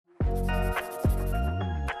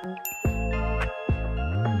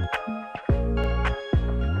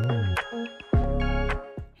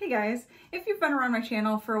guys, if you've been around my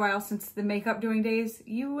channel for a while since the makeup doing days,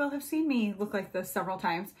 you will have seen me look like this several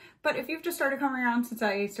times. But if you've just started coming around since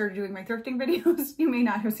I started doing my thrifting videos, you may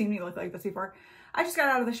not have seen me look like this before. I just got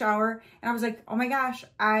out of the shower and I was like, oh my gosh,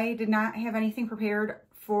 I did not have anything prepared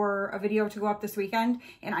for a video to go up this weekend,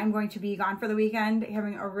 and I'm going to be gone for the weekend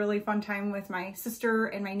having a really fun time with my sister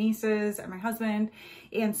and my nieces and my husband.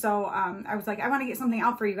 And so I was like, I want to get something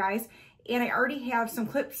out for you guys, and I already have some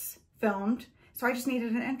clips filmed, so I just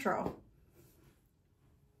needed an intro.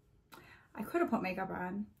 I could have put makeup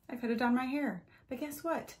on, I could have done my hair, but guess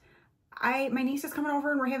what? My niece is coming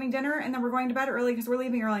over and we're having dinner, and then we're going to bed early because we're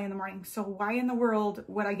leaving early in the morning. So why in the world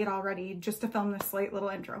would I get all ready just to film this slight little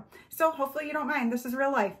intro? So hopefully you don't mind. This is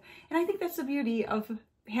real life. And I think that's the beauty of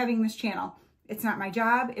having this channel. It's not my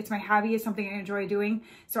job. It's my hobby. It's something I enjoy doing.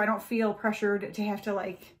 So I don't feel pressured to have to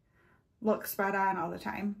like look spot on all the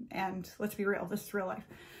time. And let's be real, this is real life.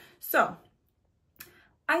 So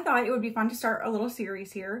I thought it would be fun to start a little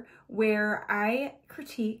series here where I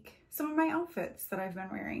critique some of my outfits that I've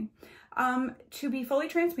been wearing. To be fully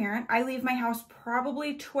transparent, I leave my house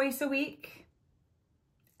probably twice a week.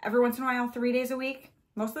 Every once in a while, 3 days a week.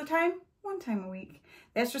 Most of the time, 1 time a week.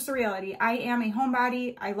 That's just the reality. I am a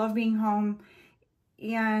homebody. I love being home.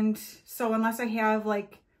 And so unless I have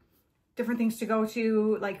like different things to go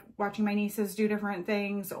to, like watching my nieces do different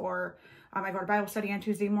things, or I go to Bible study on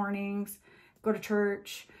Tuesday mornings, go to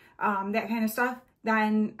church, that kind of stuff,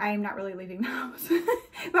 then I'm not really leaving the house.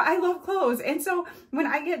 But I love clothes. And so when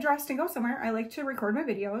I get dressed and go somewhere, I like to record my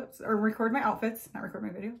videos, or record my outfits, not record my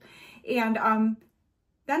videos. And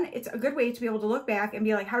then it's a good way to be able to look back and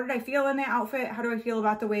be like, how did I feel in that outfit? How do I feel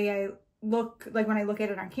about the way I look, like when I look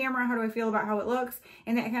at it on camera? How do I feel about how it looks?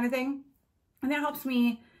 And that kind of thing. And that helps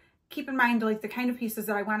me keep in mind like the kind of pieces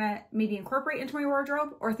that I want to maybe incorporate into my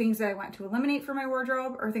wardrobe, or things that I want to eliminate from my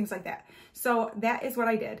wardrobe, or things like that. So that is what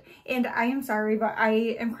I did. And I am sorry, but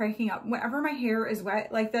I am cracking up. Whenever my hair is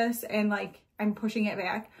wet like this and like I'm pushing it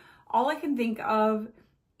back, all I can think of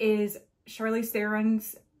is Charlize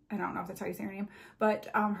Theron's, I don't know if that's how you say her name, but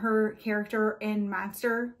her character in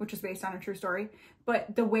Monster, which is based on a true story.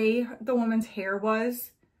 But the way the woman's hair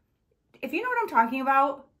was, if you know what I'm talking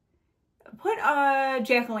about, put a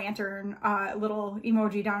jack-o'-lantern little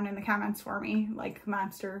emoji down in the comments for me, like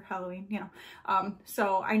Monster, Halloween, you know.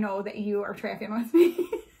 So I know that you are tracking with me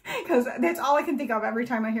because that's all I can think of every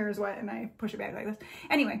time my hair is wet and I push it back like this.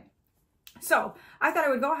 Anyway, so I thought I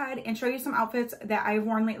would go ahead and show you some outfits that I've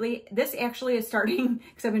worn lately. This actually is starting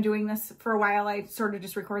because I've been doing this for a while. I sort of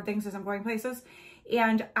just record things as I'm going places.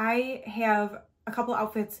 And I have a couple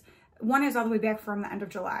outfits. One is all the way back from the end of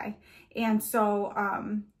July. And so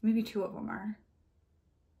maybe 2 of them are.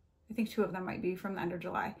 I think 2 of them might be from the end of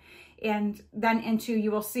July. And then into,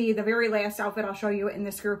 you will see the very last outfit I'll show you in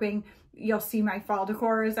this grouping. You'll see my fall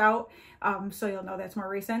decor is out. So you'll know that's more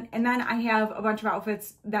recent. And then I have a bunch of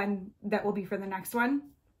outfits then that will be for the next one.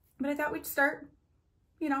 But I thought we'd start,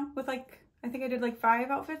 you know, with like, I think I did like 5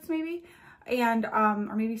 outfits maybe. And,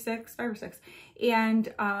 or maybe 6, 5 or 6.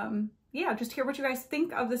 And, yeah, just hear what you guys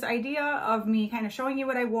think of this idea of me kind of showing you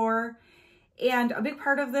what I wore. And a big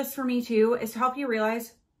part of this for me too is to help you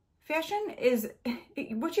realize fashion is,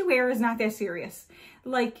 what you wear is not that serious.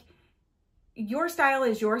 Like, your style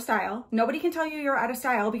is your style. Nobody can tell you you're out of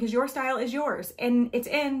style because your style is yours. And it's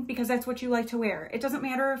in because that's what you like to wear. It doesn't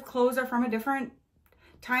matter if clothes are from a different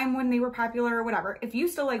time when they were popular or whatever. If you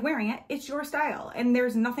still like wearing it, it's your style, and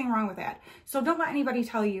there's nothing wrong with that. So don't let anybody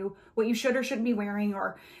tell you what you should or shouldn't be wearing,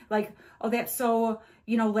 or like, oh, that's so,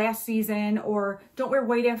 you know, last season, or don't wear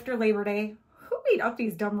white after Labor Day. Who made up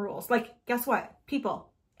these dumb rules? Like, guess what?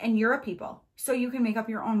 People. And you're a people. So you can make up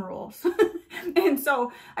your own rules. And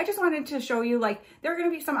so I just wanted to show you, like, there are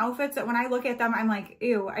going to be some outfits that when I look at them, I'm like,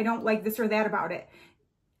 ew, I don't like this or that about it.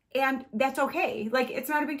 And that's okay. Like, it's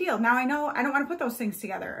not a big deal. Now I know I don't want to put those things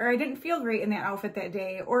together, or I didn't feel great in that outfit that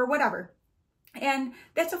day, or whatever. And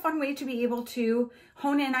that's a fun way to be able to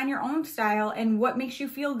hone in on your own style and what makes you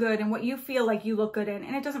feel good and what you feel like you look good in.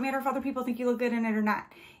 And it doesn't matter if other people think you look good in it or not.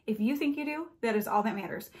 If you think you do, that is all that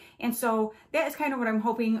matters. And so that is kind of what I'm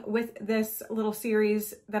hoping with this little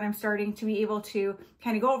series that I'm starting, to be able to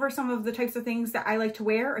kind of go over some of the types of things that I like to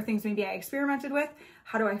wear, or things maybe I experimented with.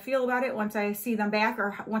 How do I feel about it once I see them back,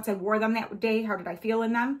 or once I wore them that day, how did I feel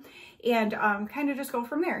in them? And kind of just go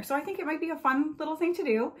from there. So I think it might be a fun little thing to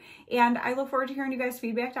do. And I look forward to hearing you guys'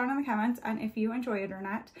 feedback down in the comments on if you enjoy it or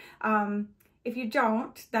not. If you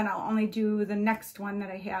don't, then I'll only do the next one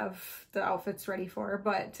that I have the outfits ready for.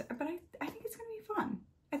 But I think it's going to be fun.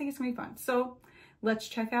 I think it's going to be fun. So let's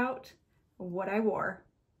check out what I wore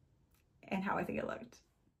and how I think it looked.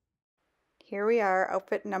 here we are,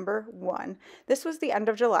 outfit number 1. This was the end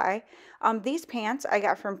of July. These pants I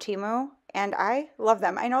got from TEMU, and I love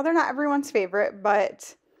them. I know they're not everyone's favorite,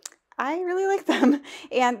 but I really like them.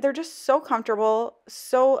 And they're just so comfortable,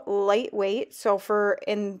 so lightweight. So for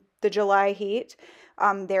in the July heat,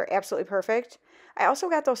 they're absolutely perfect. I also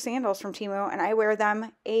got those sandals from TEMU, and I wear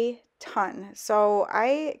them a ton. So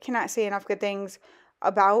I cannot say enough good things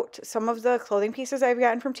about some of the clothing pieces I've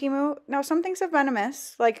gotten from TEMU. Now, some things have been a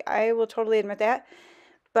miss, like I will totally admit that,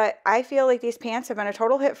 but I feel like these pants have been a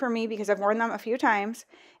total hit for me because I've worn them a few times,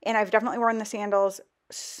 and I've definitely worn the sandals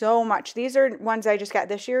so much. These are ones I just got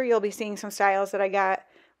this year. You'll be seeing some styles that I got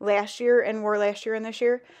last year and wore last year and this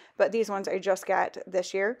year, but these ones I just got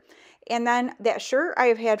this year. And then that shirt I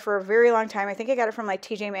have had for a very long time. I think I got it from like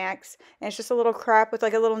TJ Maxx, and it's just a little crop with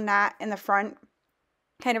like a little knot in the front,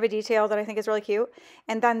 kind of a detail that I think is really cute.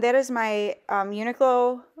 And then that is my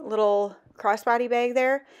Uniqlo little crossbody bag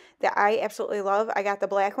there that I absolutely love. I got the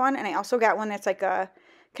black one, and I also got one that's like a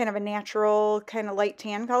kind of a natural kind of light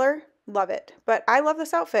tan color. Love it. But I love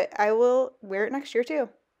this outfit. I will wear it next year too.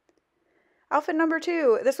 Outfit number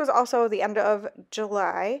 2. This was also the end of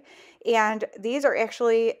July, and these are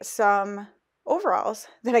actually some overalls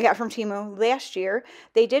that I got from TEMU last year.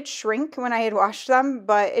 They did shrink when I had washed them,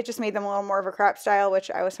 but it just made them a little more of a crop style,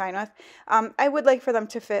 which I was fine with. I would like for them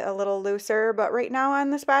to fit a little looser, but right now on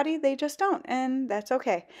this body, they just don't, and that's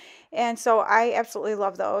okay. And so I absolutely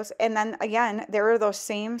love those. And then again, there are those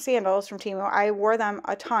same sandals from TEMU. I wore them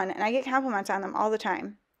a ton, and I get compliments on them all the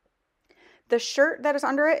time. The shirt that is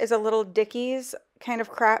under it is a little Dickies kind of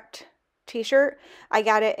cropped t-shirt. I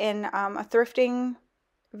got it in a thrifting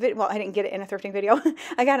well, I didn't get it in a thrifting video.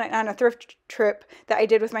 I got it on a thrift trip that I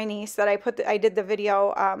did with my niece that I did the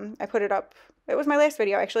video. I put it up. It was my last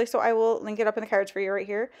video actually, so I will link it up in the cards for you right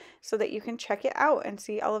here so that you can check it out and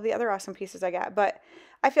see all of the other awesome pieces I got. But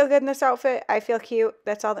I feel good in this outfit. I feel cute.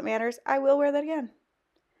 That's all that matters. I will wear that again.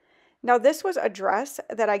 Now, this was a dress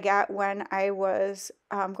that I got when I was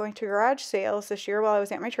going to garage sales this year while I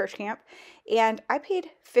was at my church camp, and I paid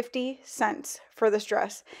 50 cents for this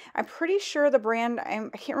dress. I'm pretty sure the brand, I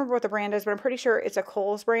can't remember what the brand is, but I'm pretty sure it's a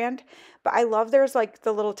Kohl's brand, but I love there's like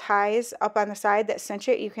the little ties up on the side that cinch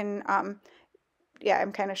it. You can, yeah,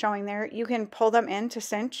 I'm kind of showing there. You can pull them in to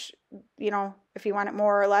cinch, you know, if you want it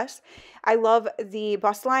more or less. I love the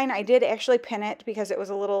bust line. I did actually pin it because it was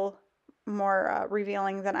a little more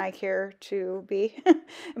revealing than I care to be.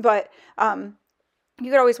 But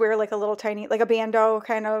you could always wear like a little tiny, like a bandeau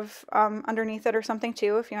kind of underneath it or something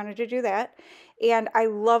too if you wanted to do that. And I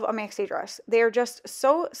love a maxi dress. They're just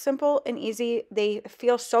so simple and easy. They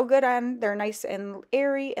feel so good on. They're nice and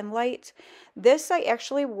airy and light. This I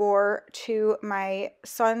actually wore to my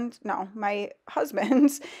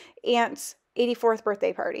husband's aunt's 84th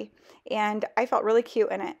birthday party, and I felt really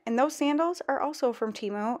cute in it. And those sandals are also from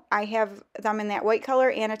TEMU. I have them in that white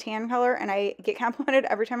color and a tan color, and I get complimented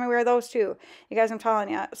every time I wear those too. You guys, I'm telling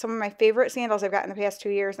you, some of my favorite sandals I've got in the past 2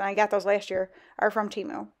 years, and I got those last year, are from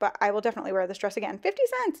TEMU. But I will definitely wear this dress again. 50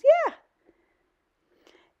 cents, yeah!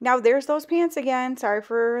 Now there's those pants again. Sorry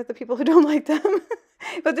for the people who don't like them.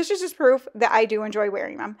 But this is just proof that I do enjoy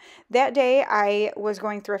wearing them. That day I was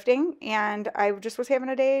going thrifting, and I just was having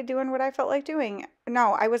a day doing what I felt like doing.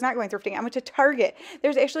 No, I was not going thrifting. I went to Target.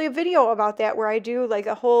 There's actually a video about that where I do like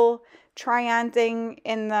a whole try-on thing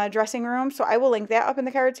in the dressing room. So I will link that up in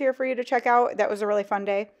the cards here for you to check out. That was a really fun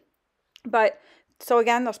day. But so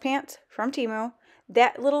again, those pants from TEMU.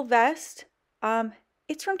 That little vest,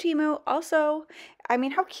 it's from TEMU also. I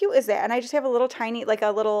mean, how cute is that? And I just have a little tiny, like a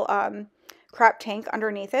little crop tank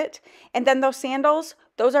underneath it. And then those sandals,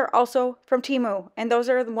 those are also from TEMU, and those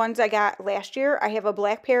are the ones I got last year. I have a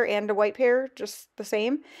black pair and a white pair, just the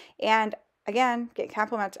same, and again, get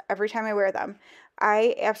compliments every time I wear them.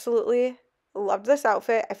 I absolutely loved this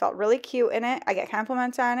outfit. I felt really cute in it. I get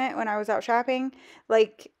compliments on it when I was out shopping.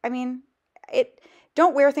 Like, I mean,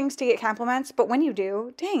 don't wear things to get compliments, but when you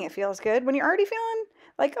do, dang, it feels good. When you're already feeling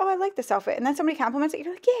like, oh, I like this outfit, and then somebody compliments it,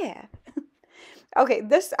 you're like, yeah. Okay,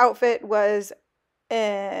 this outfit was,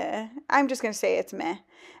 I'm just going to say it's meh.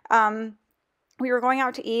 We were going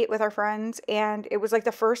out to eat with our friends, and it was like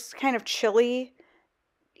the first kind of chilly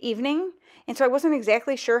evening, and so I wasn't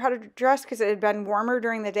exactly sure how to dress because it had been warmer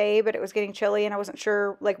during the day, but it was getting chilly, and I wasn't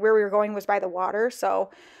sure, like, where we were going was by the water. So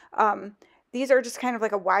these are just kind of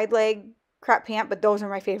like a wide leg crop pant, but those are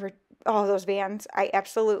my favorite. Oh, those Vans. I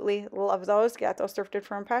absolutely love those. Got those thrifted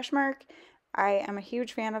from Poshmark. I am a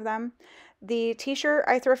huge fan of them. The t-shirt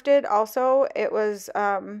I thrifted also, it was,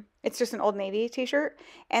 it's just an Old Navy t-shirt.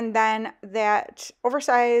 And then that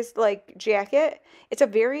oversized like jacket, it's a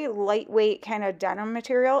very lightweight kind of denim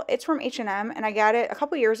material. It's from H&M, and I got it a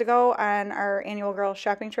couple years ago on our annual girls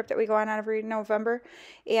shopping trip that we go on every November.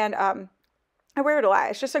 And I wear it a lot.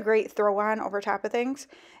 It's just a great throw on over top of things.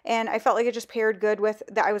 And I felt like it just paired good with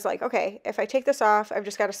that. I was like, okay, if I take this off, I've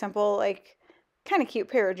just got a simple, like, kind of cute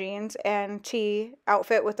pair of jeans and tee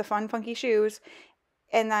outfit with the fun, funky shoes.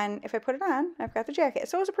 And then if I put it on, I've got the jacket.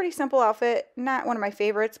 So it was a pretty simple outfit. Not one of my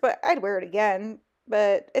favorites, but I'd wear it again.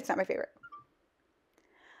 But it's not my favorite.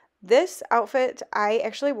 This outfit I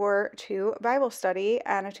actually wore to Bible study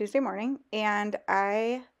on a Tuesday morning, and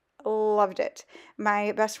I loved it.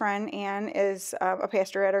 My best friend Anne is a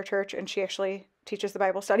pastor at our church, and she actually teaches the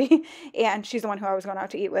Bible study, and she's the one who I was going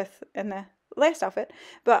out to eat with in the last outfit.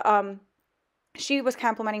 But she was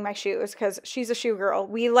complimenting my shoes because she's a shoe girl.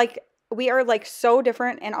 We are like so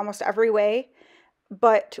different in almost every way,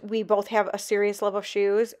 but we both have a serious love of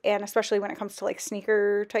shoes, and especially when it comes to like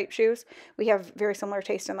sneaker type shoes, we have very similar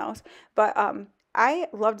taste in those. But I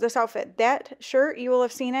loved this outfit. That shirt, you will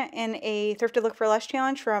have seen it in a Thrifted Look for Less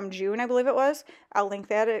challenge from June, I believe it was. I'll link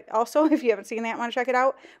that also if you haven't seen that, want to check it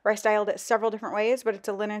out, where I styled it several different ways. But it's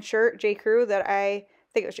a linen shirt, J. Crew, that I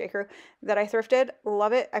think it was J. Crew, that I thrifted.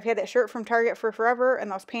 Love it. I've had that shirt from Target for forever,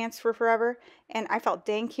 and those pants for forever, and I felt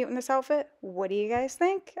dang cute in this outfit. What do you guys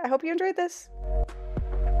think? I hope you enjoyed this.